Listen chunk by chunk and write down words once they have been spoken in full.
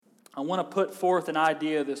I want to put forth an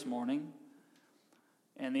idea this morning,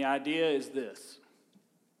 and the idea is this.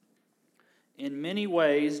 In many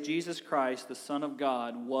ways, Jesus Christ, the Son of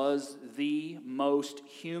God, was the most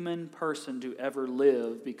human person to ever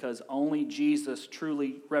live because only Jesus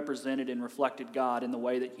truly represented and reflected God in the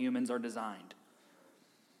way that humans are designed.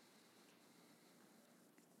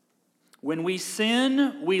 When we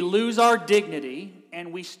sin, we lose our dignity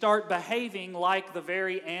and we start behaving like the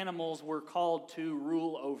very animals we're called to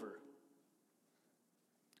rule over.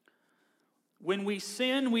 When we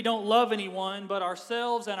sin, we don't love anyone but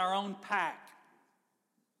ourselves and our own pack.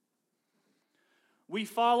 We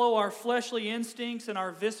follow our fleshly instincts and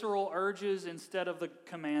our visceral urges instead of the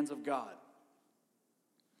commands of God.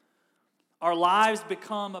 Our lives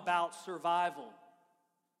become about survival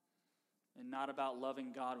and not about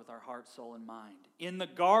loving God with our heart, soul, and mind. In the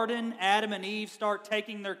garden, Adam and Eve start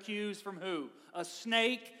taking their cues from who? A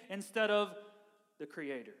snake instead of the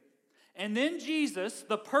Creator. And then Jesus,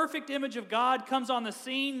 the perfect image of God, comes on the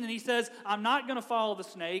scene and he says, I'm not going to follow the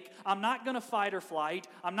snake. I'm not going to fight or flight.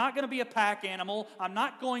 I'm not going to be a pack animal. I'm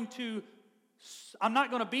not going to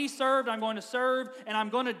be served. I'm going to serve, and I'm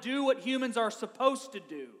going to do what humans are supposed to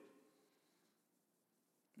do.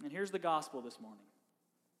 And here's the gospel this morning.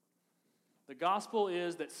 The gospel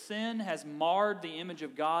is that sin has marred the image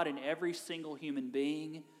of God in every single human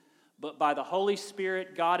being. But by the Holy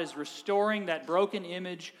Spirit, God is restoring that broken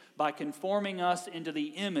image by conforming us into the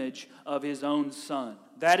image of His own Son.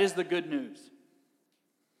 That is the good news.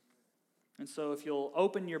 And so if you'll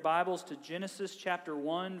open your Bibles to Genesis chapter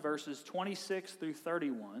 1, verses 26 through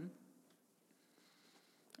 31,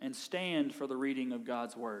 and stand for the reading of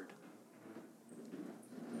God's Word.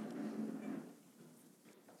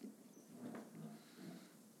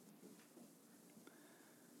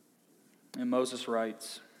 And Moses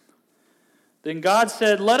writes, Then God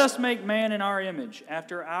said, Let us make man in our image,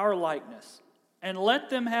 after our likeness, and let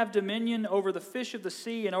them have dominion over the fish of the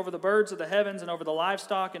sea, and over the birds of the heavens, and over the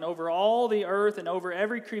livestock, and over all the earth, and over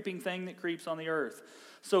every creeping thing that creeps on the earth.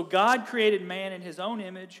 So God created man in His own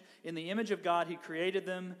image. In the image of God He created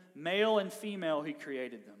them. Male and female He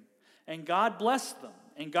created them. And God blessed them.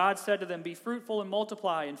 And God said to them, Be fruitful and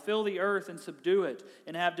multiply, and fill the earth and subdue it,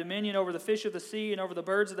 and have dominion over the fish of the sea, and over the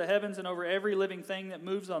birds of the heavens, and over every living thing that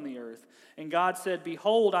moves on the earth. And God said,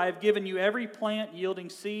 Behold, I have given you every plant yielding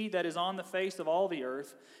seed that is on the face of all the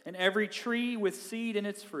earth, and every tree with seed in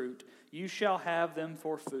its fruit. You shall have them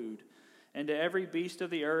for food. And to every beast of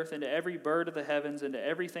the earth, and to every bird of the heavens, and to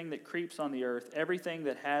everything that creeps on the earth, everything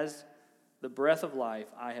that has the breath of life,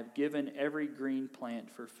 I have given every green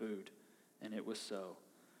plant for food. And it was so.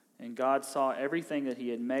 And God saw everything that He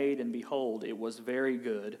had made, and behold, it was very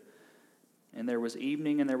good. And there was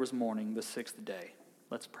evening and there was morning, the sixth day.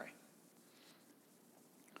 Let's pray.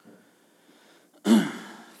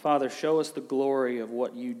 Father, show us the glory of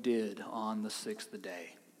what You did on the sixth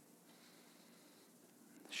day.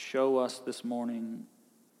 Show us this morning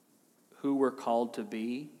who we're called to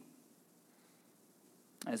be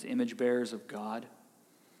as image bearers of God.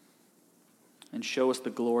 And show us the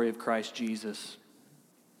glory of Christ Jesus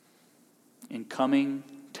in coming,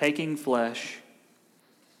 taking flesh,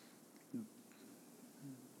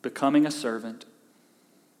 becoming a servant,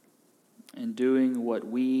 and doing what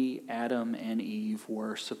we, Adam and Eve,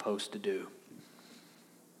 were supposed to do.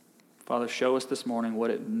 Father, show us this morning what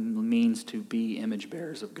it means to be image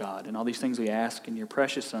bearers of God. And all these things we ask in Your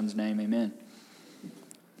precious Son's name, amen.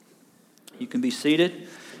 You can be seated.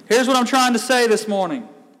 Here's what I'm trying to say this morning.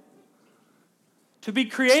 To be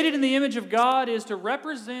created in the image of God is to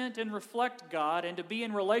represent and reflect God and to be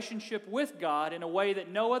in relationship with God in a way that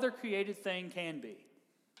no other created thing can be.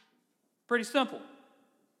 Pretty simple.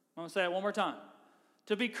 I'm going to say it one more time.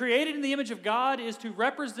 To be created in the image of God is to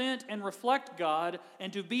represent and reflect God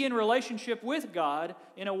and to be in relationship with God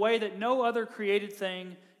in a way that no other created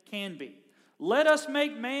thing can be. Let us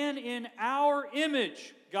make man in our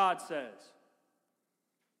image, God says.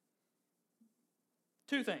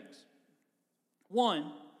 Two things.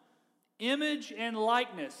 One, image and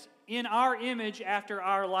likeness. In our image after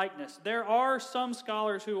our likeness. There are some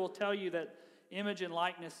scholars who will tell you that image and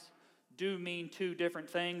likeness do mean two different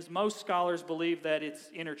things. Most scholars believe that it's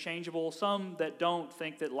interchangeable. Some that don't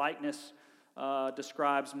think that likeness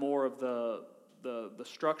describes more of the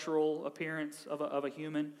structural appearance of a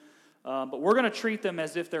human. But we're going to treat them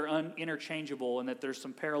as if they're interchangeable and that there's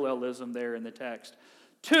some parallelism there in the text.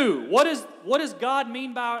 Two, what does God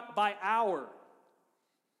mean by our?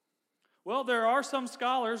 Well, there are some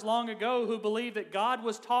scholars long ago who believe that God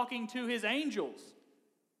was talking to His angels.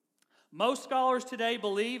 Most scholars today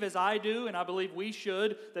believe, as I do, and I believe we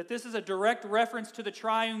should, that this is a direct reference to the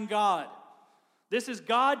triune God. This is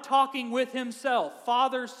God talking with himself,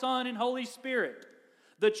 Father, Son, and Holy Spirit.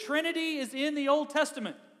 The Trinity is in the Old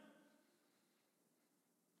Testament.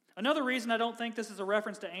 Another reason I don't think this is a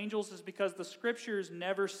reference to angels is because the Scriptures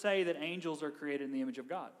never say that angels are created in the image of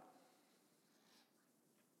God.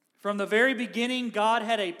 From the very beginning, God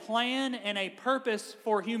had a plan and a purpose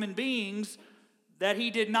for human beings that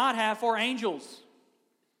he did not have for angels.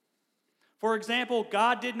 For example,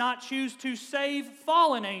 God did not choose to save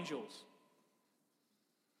fallen angels.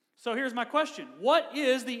 So here's my question. What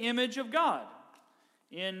is the image of God?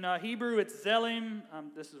 In Hebrew, it's Zelim.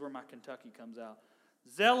 This is where my Kentucky comes out.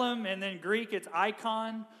 Zelim, and then Greek, it's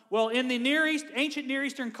icon. Well, in the ancient Near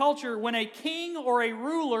Eastern culture, when a king or a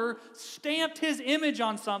ruler stamped his image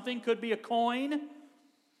on something, could be a coin,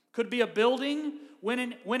 could be a building.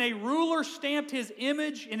 When a ruler stamped his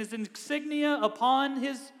image and his insignia upon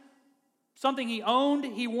something he owned,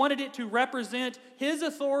 he wanted it to represent his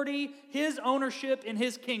authority, his ownership, and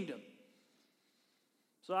his kingdom.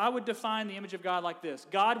 So I would define the image of God like this.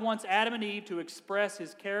 God wants Adam and Eve to express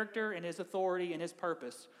his character and his authority and his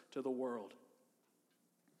purpose to the world.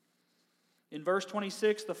 In verse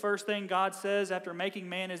 26, the first thing God says after making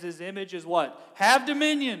man as his image is what? Have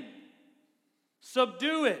dominion.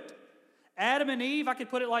 Subdue it. Adam and Eve, I could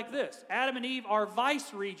put it like this. Adam and Eve are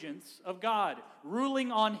vice regents of God,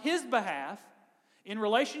 ruling on his behalf in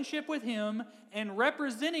relationship with him and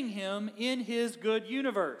representing him in his good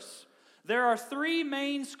universe. There are three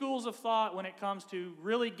main schools of thought when it comes to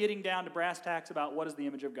really getting down to brass tacks about what is the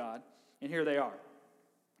image of God, and here they are.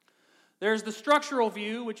 There's the structural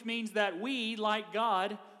view, which means that we, like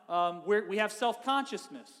God, we have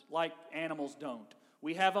self-consciousness, like animals don't.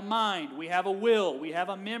 We have a mind, we have a will, we have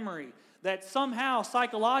a memory, that somehow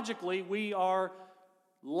psychologically we are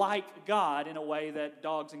like God in a way that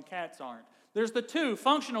dogs and cats aren't. There's the two,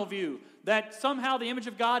 functional view, that somehow the image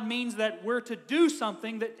of God means that we're to do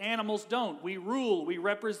something that animals don't. We rule, we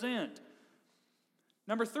represent.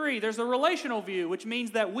 Number three, there's a relational view, which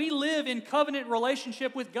means that we live in covenant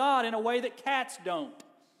relationship with God in a way that cats don't.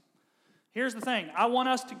 Here's the thing. I want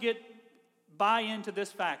us to buy into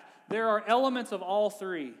this fact. There are elements of all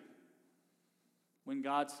three when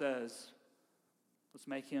God says, let's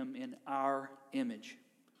make him in our image.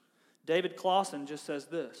 David Clausen just says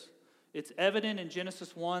this. It's evident in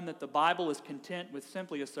Genesis 1 that the Bible is content with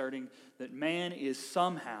simply asserting that man is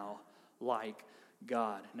somehow like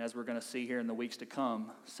God. And as we're going to see here in the weeks to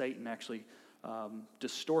come, Satan actually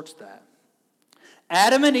distorts that.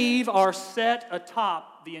 Adam and Eve are set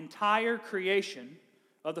atop the entire creation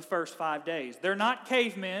of the first 5 days. They're not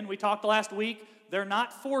cavemen. We talked last week. They're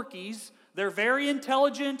not Forkies. They're very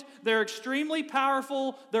intelligent. They're extremely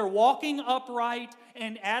powerful. They're walking upright.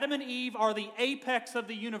 And Adam and Eve are the apex of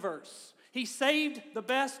the universe. He saved the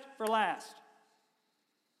best for last.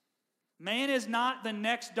 Man is not the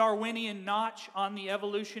next Darwinian notch on the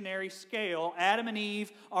evolutionary scale. Adam and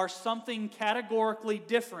Eve are something categorically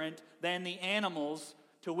different than the animals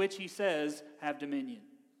to which he says have dominion.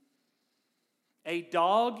 A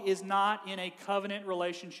dog is not in a covenant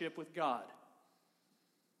relationship with God.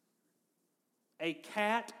 A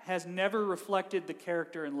cat has never reflected the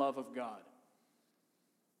character and love of God.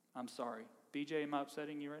 I'm sorry. BJ, am I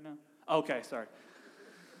upsetting you right now? Okay, sorry.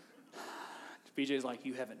 BJ's like,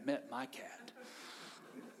 you haven't met my cat.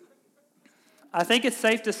 I think it's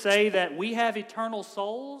safe to say that we have eternal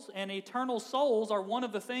souls, and eternal souls are one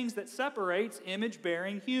of the things that separates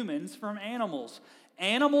image-bearing humans from animals.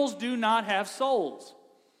 Animals do not have souls.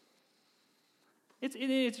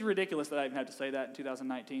 It's ridiculous that I even have to say that in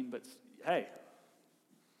 2019, but hey.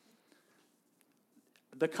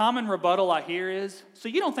 The common rebuttal I hear is, so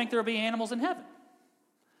you don't think there will be animals in heaven?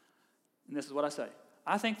 And this is what I say.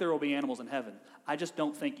 I think there will be animals in heaven. I just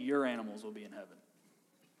don't think your animals will be in heaven.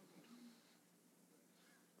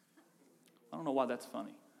 I don't know why that's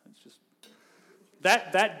funny. It's just,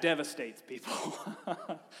 that devastates people.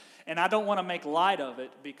 And I don't want to make light of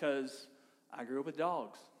it because I grew up with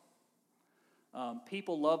dogs.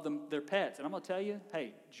 People love their pets. And I'm going to tell you,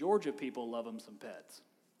 hey, Georgia people love them some pets.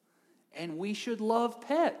 And we should love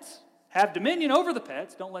pets. Have dominion over the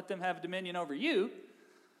pets. Don't let them have dominion over you.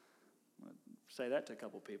 I'll say that to a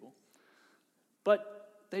couple people. But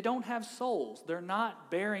they don't have souls. They're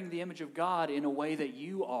not bearing the image of God in a way that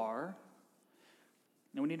you are.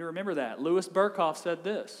 And we need to remember that. Louis Berkhoff said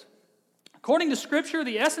this. According to Scripture,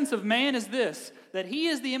 the essence of man is this, that he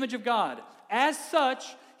is the image of God. As such,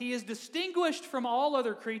 he is distinguished from all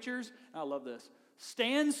other creatures. I love this.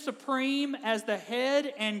 Stands supreme as the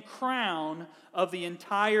head and crown of the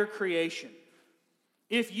entire creation.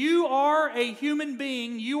 If you are a human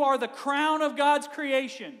being, you are the crown of God's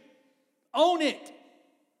creation. Own it.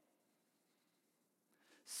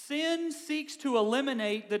 Sin seeks to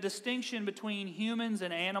eliminate the distinction between humans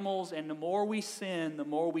and animals, and the more we sin, the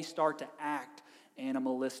more we start to act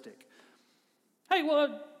animalistic. Hey,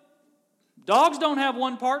 well, dogs don't have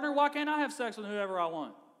one partner. Why can't I have sex with whoever I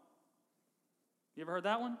want? You ever heard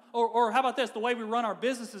that one? Or how about this, the way we run our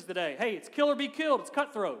businesses today? Hey, it's kill or be killed. It's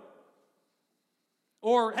cutthroat.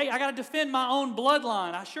 Or, hey, I got to defend my own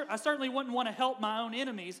bloodline. I certainly wouldn't want to help my own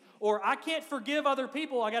enemies. Or, I can't forgive other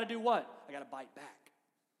people. I got to do what? I got to bite back.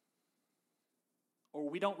 Or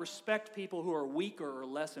we don't respect people who are weaker or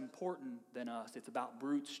less important than us. It's about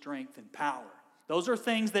brute strength and power. Those are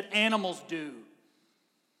things that animals do.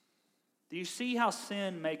 Do you see how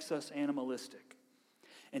sin makes us animalistic?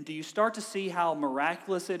 And do you start to see how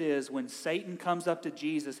miraculous it is when Satan comes up to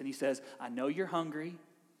Jesus and he says, I know you're hungry.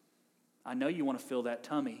 I know you want to fill that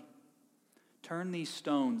tummy. Turn these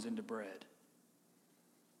stones into bread.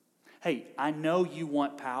 Hey, I know you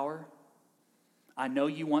want power. I know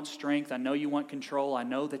you want strength. I know you want control. I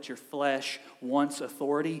know that your flesh wants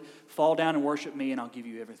authority. Fall down and worship me and I'll give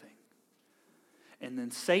you everything. And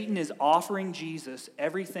then Satan is offering Jesus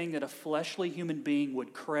everything that a fleshly human being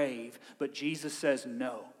would crave, but Jesus says,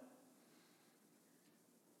 no.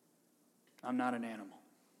 I'm not an animal.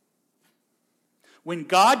 When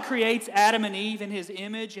God creates Adam and Eve in His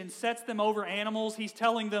image and sets them over animals, He's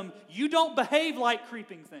telling them, you don't behave like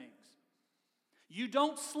creeping things. You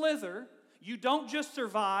don't slither. You don't just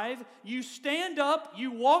survive. You stand up,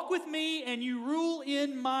 you walk with me, and you rule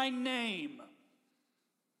in my name.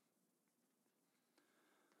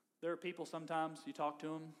 There are people sometimes, you talk to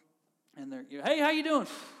them, and they're, hey, how you doing?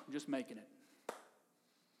 I'm just making it.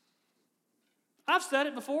 I've said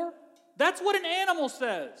it before. That's what an animal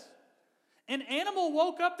says. An animal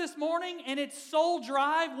woke up this morning, and its sole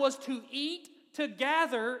drive was to eat, to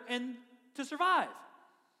gather, and to survive.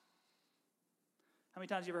 How many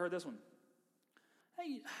times have you ever heard this one?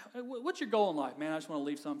 Hey, what's your goal in life? Man, I just want to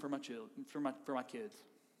leave something for my kids.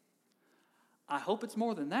 I hope it's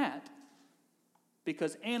more than that.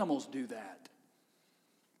 Because animals do that.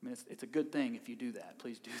 I mean, it's a good thing if you do that.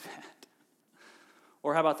 Please do that.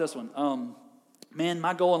 Or how about this one? Man,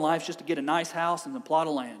 my goal in life is just to get a nice house and a plot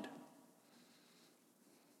of land.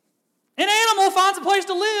 An animal finds a place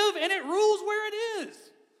to live and it rules where it is.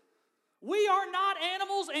 We are not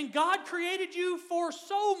animals, and God created you for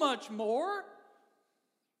so much more.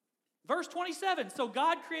 Verse 27, so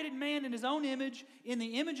God created man in His own image. In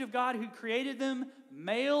the image of God who created them,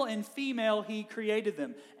 male and female He created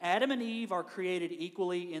them. Adam and Eve are created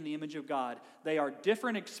equally in the image of God. They are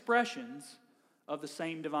different expressions of the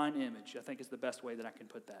same divine image, I think is the best way that I can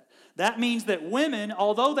put that. That means that women,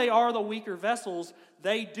 although they are the weaker vessels,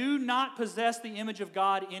 they do not possess the image of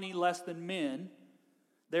God any less than men.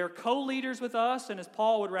 They're co-leaders with us, and as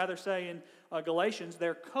Paul would rather say in Galatians,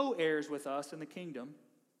 they're co-heirs with us in the kingdom.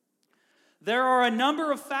 There are a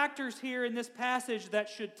number of factors here in this passage that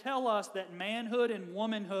should tell us that manhood and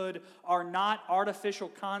womanhood are not artificial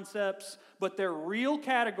concepts, but they're real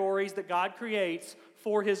categories that God creates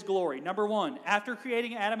for His glory. Number one, after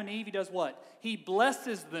creating Adam and Eve, He does what? He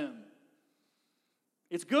blesses them.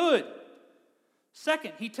 It's good.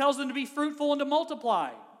 Second, He tells them to be fruitful and to multiply.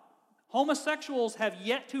 Homosexuals have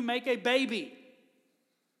yet to make a baby.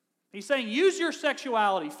 He's saying use your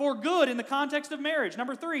sexuality for good in the context of marriage.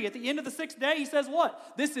 Number three, at the end of the sixth day, He says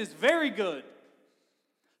what? This is very good.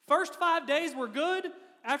 First 5 days were good.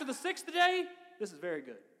 After the sixth day, this is very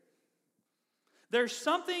good. There's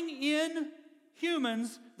something in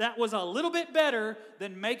humans that was a little bit better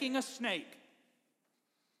than making a snake,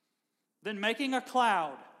 than making a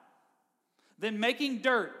cloud, than making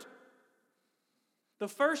dirt. The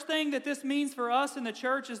first thing that this means for us in the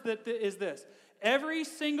church is this. Every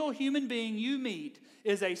single human being you meet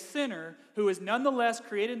is a sinner who is nonetheless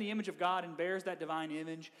created in the image of God and bears that divine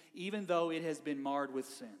image, even though it has been marred with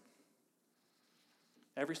sin.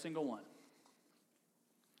 Every single one.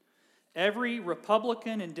 Every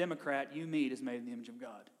Republican and Democrat you meet is made in the image of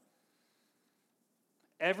God.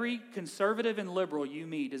 Every conservative and liberal you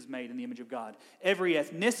meet is made in the image of God. Every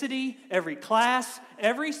ethnicity, every class,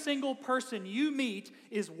 every single person you meet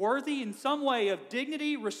is worthy in some way of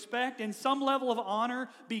dignity, respect, and some level of honor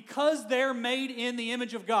because they're made in the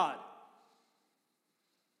image of God.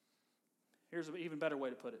 Here's an even better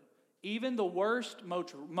way to put it. Even the worst,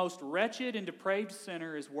 most wretched and depraved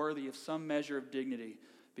sinner is worthy of some measure of dignity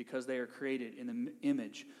because they are created in the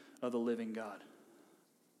image of the living God.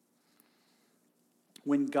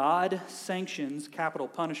 When God sanctions capital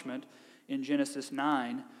punishment in Genesis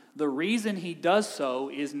 9, the reason He does so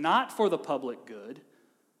is not for the public good,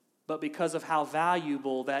 but because of how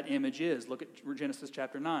valuable that image is. Look at Genesis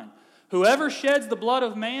chapter 9. Whoever sheds the blood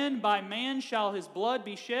of man, by man shall his blood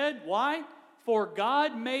be shed. Why? For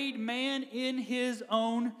God made man in his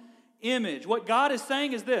own image. What God is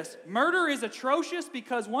saying is this: murder is atrocious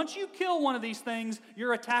because once you kill one of these things,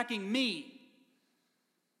 you're attacking me.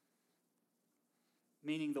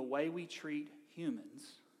 Meaning the way we treat humans,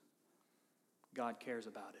 God cares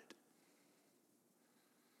about it.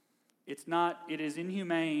 It is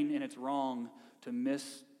inhumane and it's wrong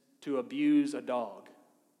to abuse a dog.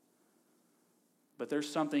 But there's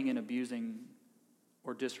something in abusing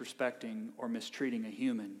or disrespecting or mistreating a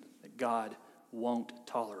human that God won't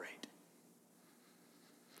tolerate.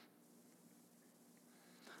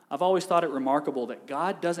 I've always thought it remarkable that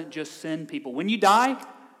God doesn't just send people. When you die,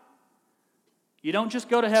 you don't just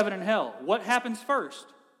go to heaven and hell. What happens first?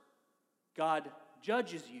 God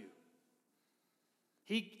judges you.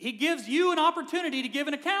 He gives you an opportunity to give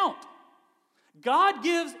an account. God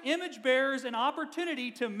gives image bearers an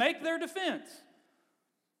opportunity to make their defense.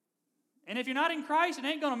 And if you're not in Christ, it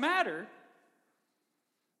ain't going to matter.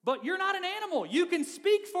 But you're not an animal. You can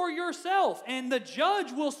speak for yourself, and the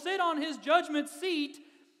judge will sit on his judgment seat,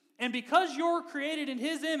 and because you're created in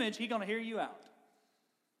his image, he's going to hear you out.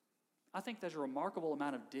 I think there's a remarkable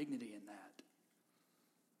amount of dignity in that.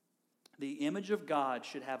 The image of God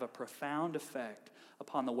should have a profound effect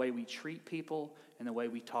upon the way we treat people and the way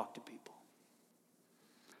we talk to people.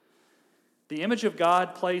 The image of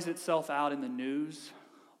God plays itself out in the news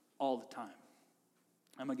all the time.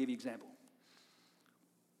 I'm going to give you an example.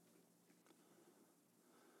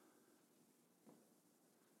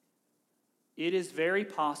 It is very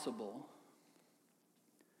possible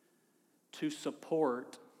to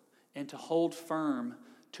support and to hold firm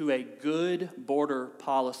to a good border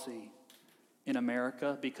policy in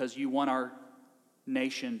America because you want our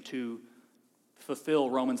nation to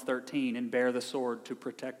fulfill Romans 13 and bear the sword to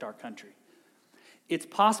protect our country. It's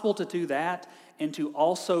possible to do that and to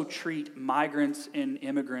also treat migrants and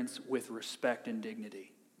immigrants with respect and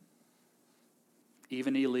dignity,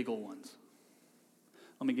 even illegal ones.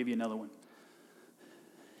 Let me give you another one.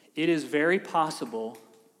 It is very possible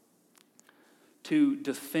to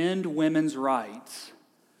defend women's rights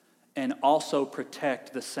and also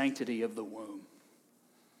protect the sanctity of the womb.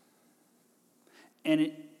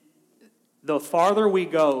 And the farther we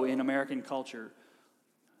go in American culture,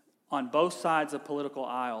 on both sides of the political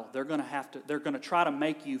aisle, they're going to try to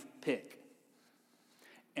make you pick.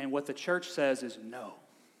 And what the church says is no.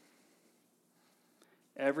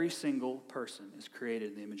 Every single person is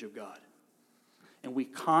created in the image of God. And we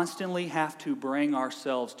constantly have to bring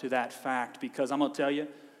ourselves to that fact because I'm going to tell you,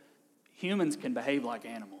 humans can behave like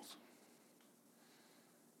animals.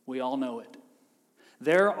 We all know it.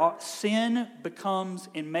 Sin becomes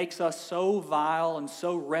and makes us so vile and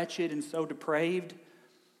so wretched and so depraved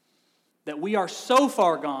that we are so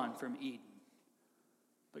far gone from Eden.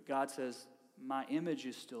 But God says, my image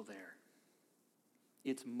is still there.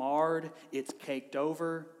 It's marred, it's caked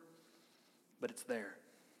over, but it's there.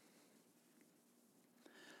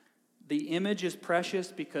 The image is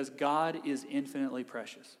precious because God is infinitely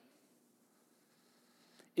precious.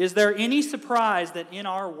 Is there any surprise that in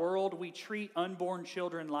our world we treat unborn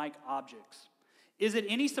children like objects? Is it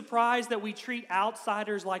any surprise that we treat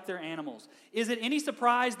outsiders like they're animals? Is it any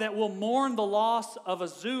surprise that we'll mourn the loss of a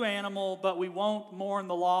zoo animal, but we won't mourn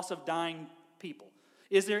the loss of dying people?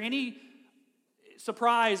 Is there any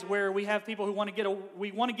surprise where we have people who want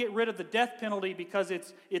to get rid of the death penalty because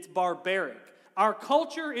it's barbaric? Our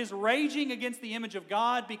culture is raging against the image of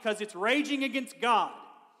God because it's raging against God.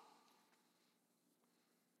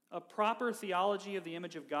 A proper theology of the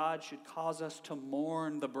image of God should cause us to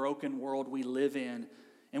mourn the broken world we live in.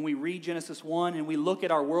 And we read Genesis 1 and we look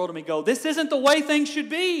at our world and we go, this isn't the way things should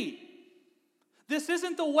be. This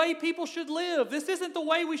isn't the way people should live. This isn't the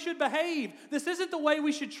way we should behave. This isn't the way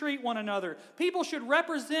we should treat one another. People should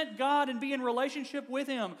represent God and be in relationship with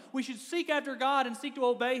Him. We should seek after God and seek to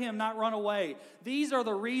obey Him, not run away. These are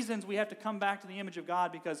the reasons we have to come back to the image of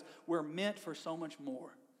God because we're meant for so much more.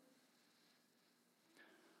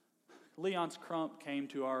 Leonce Crump came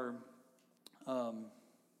to our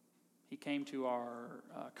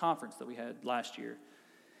conference that we had last year,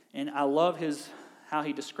 and I love how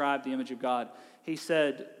he described the image of God. He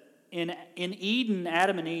said, in Eden,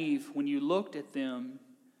 Adam and Eve, when you looked at them,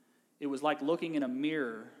 it was like looking in a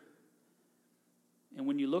mirror. And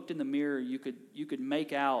when you looked in the mirror, you could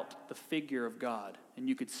make out the figure of God, and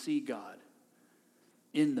you could see God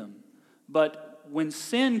in them. But when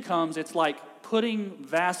sin comes, it's like putting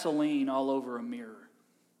Vaseline all over a mirror.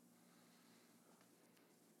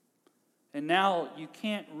 And now you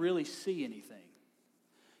can't really see anything.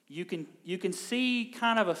 You can see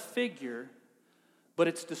kind of a figure, but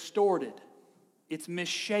it's distorted. It's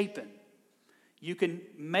misshapen. You can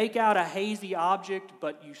make out a hazy object,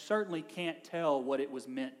 but you certainly can't tell what it was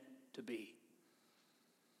meant to be.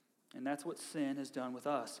 And that's what sin has done with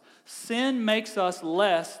us. Sin makes us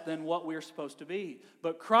less than what we're supposed to be.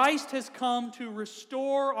 But Christ has come to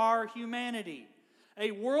restore our humanity.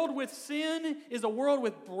 A world with sin is a world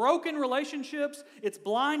with broken relationships. It's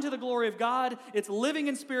blind to the glory of God. It's living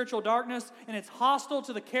in spiritual darkness. And it's hostile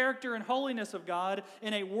to the character and holiness of God.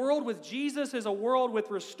 And a world with Jesus is a world with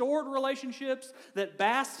restored relationships that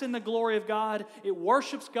basks in the glory of God. It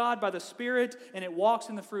worships God by the Spirit. And it walks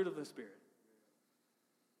in the fruit of the Spirit.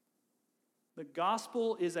 The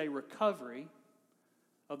gospel is a recovery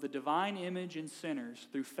of the divine image in sinners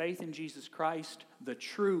through faith in Jesus Christ, the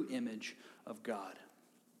true image of God.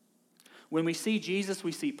 When we see Jesus,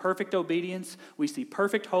 we see perfect obedience, we see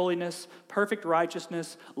perfect holiness, perfect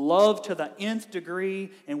righteousness, love to the nth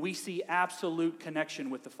degree, and we see absolute connection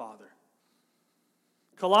with the Father.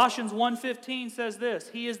 Colossians 1:15 says this,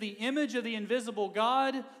 He is the image of the invisible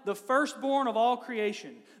God, the firstborn of all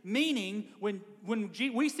creation. Meaning, when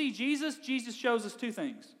we see Jesus, Jesus shows us two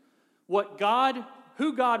things.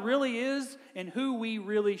 Who God really is and who we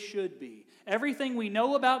really should be. Everything we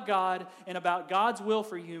know about God and about God's will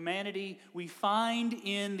for humanity, we find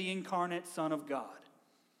in the incarnate Son of God.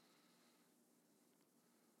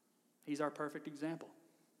 He's our perfect example.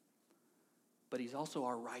 But He's also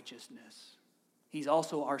our righteousness. He's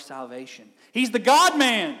also our salvation. He's the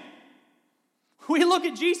God-man. We look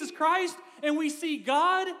at Jesus Christ and we see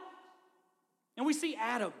God and we see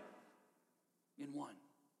Adam in one.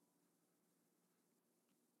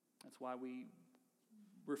 That's why we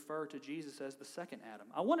refer to Jesus as the second Adam.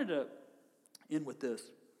 I wanted to end with this.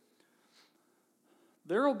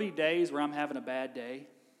 There will be days where I'm having a bad day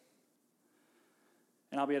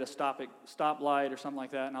and I'll be at a stoplight or something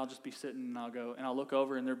like that, and I'll just be sitting, and I'll look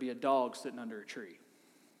over, and there'll be a dog sitting under a tree,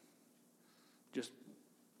 just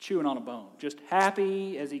chewing on a bone, just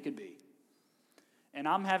happy as he could be. And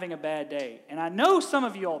I'm having a bad day, and I know some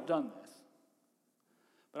of you all have done this,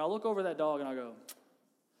 but I'll look over that dog and I'll go,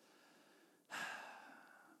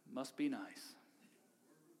 must be nice.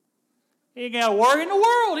 He ain't got a worry in the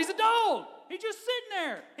world. He's a dog. He's just sitting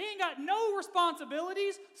there. He ain't got no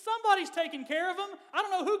responsibilities. Somebody's taking care of him. I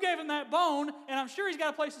don't know who gave him that bone, and I'm sure he's got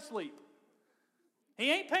a place to sleep.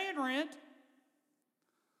 He ain't paying rent.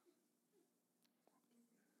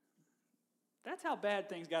 That's how bad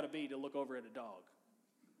things got to be to look over at a dog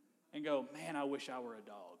and go, man, I wish I were a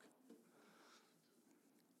dog.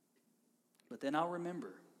 But then I'll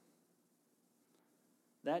remember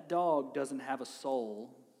that dog doesn't have a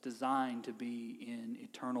soul designed to be in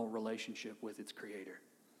eternal relationship with its creator.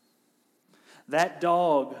 That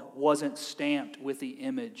dog wasn't stamped with the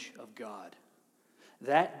image of God.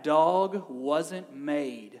 That dog wasn't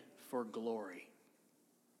made for glory.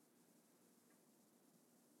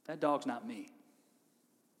 That dog's not me.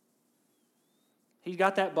 He's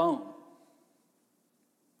got that bone.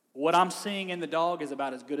 What I'm seeing in the dog is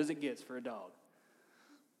about as good as it gets for a dog.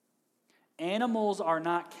 Animals are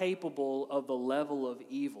not capable of the level of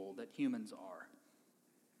evil that humans are.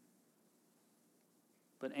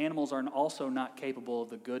 But animals are also not capable of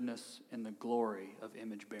the goodness and the glory of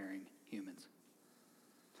image-bearing humans.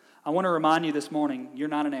 I want to remind you this morning, you're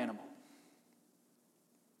not an animal.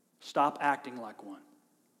 Stop acting like one.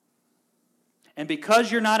 And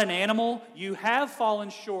because you're not an animal, you have fallen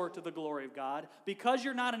short of the glory of God. Because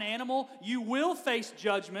you're not an animal, you will face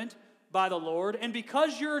judgment by the Lord. And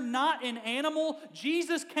because you're not an animal,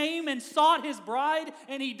 Jesus came and sought His bride,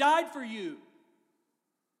 and He died for you.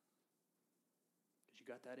 Because you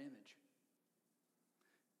got that image.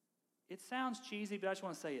 It sounds cheesy, but I just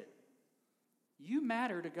want to say it. You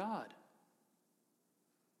matter to God.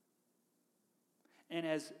 And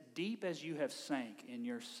as deep as you have sank in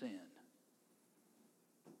your sin,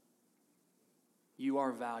 you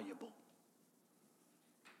are valuable.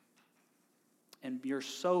 And you're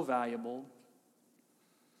so valuable.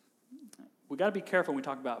 We've got to be careful when we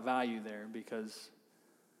talk about value there, because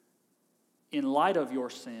in light of your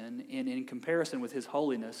sin and in comparison with His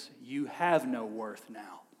holiness, you have no worth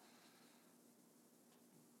now.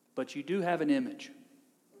 But you do have an image.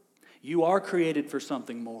 You are created for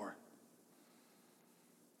something more.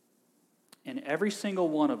 And every single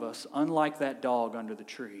one of us, unlike that dog under the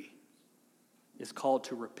tree, is called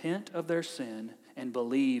to repent of their sin and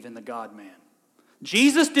believe in the God-man.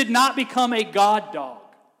 Jesus did not become a God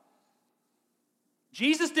dog.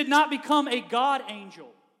 Jesus did not become a God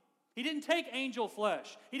angel. He didn't take angel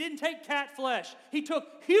flesh. He didn't take cat flesh. He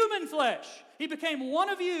took human flesh. He became one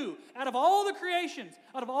of you out of all the creations,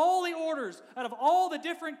 out of all the orders, out of all the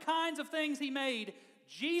different kinds of things He made.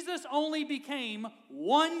 Jesus only became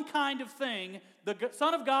one kind of thing. The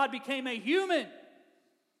Son of God became a human.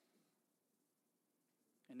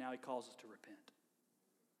 And now he calls us to repent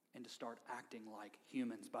and to start acting like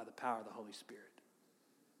humans by the power of the Holy Spirit.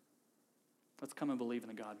 Let's come and believe in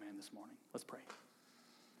the God-man this morning. Let's pray.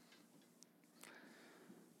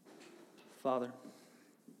 Father,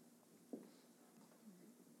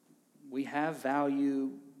 we have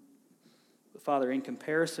value, Father, in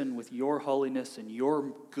comparison with your holiness and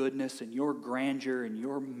your goodness and your grandeur and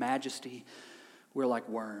your majesty, we're like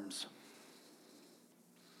worms.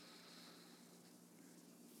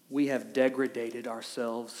 We have degraded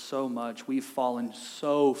ourselves so much. We've fallen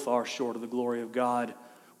so far short of the glory of God.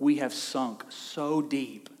 We have sunk so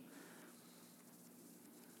deep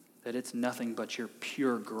that it's nothing but your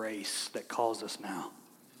pure grace that calls us now.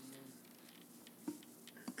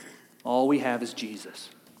 All we have is Jesus.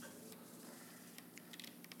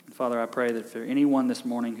 And Father, I pray that for anyone this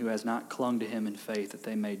morning who has not clung to him in faith, that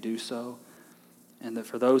they may do so, and that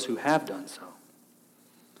for those who have done so,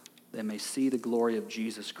 they may see the glory of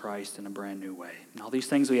Jesus Christ in a brand new way. And all these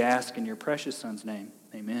things we ask in your precious Son's name.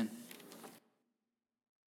 Amen.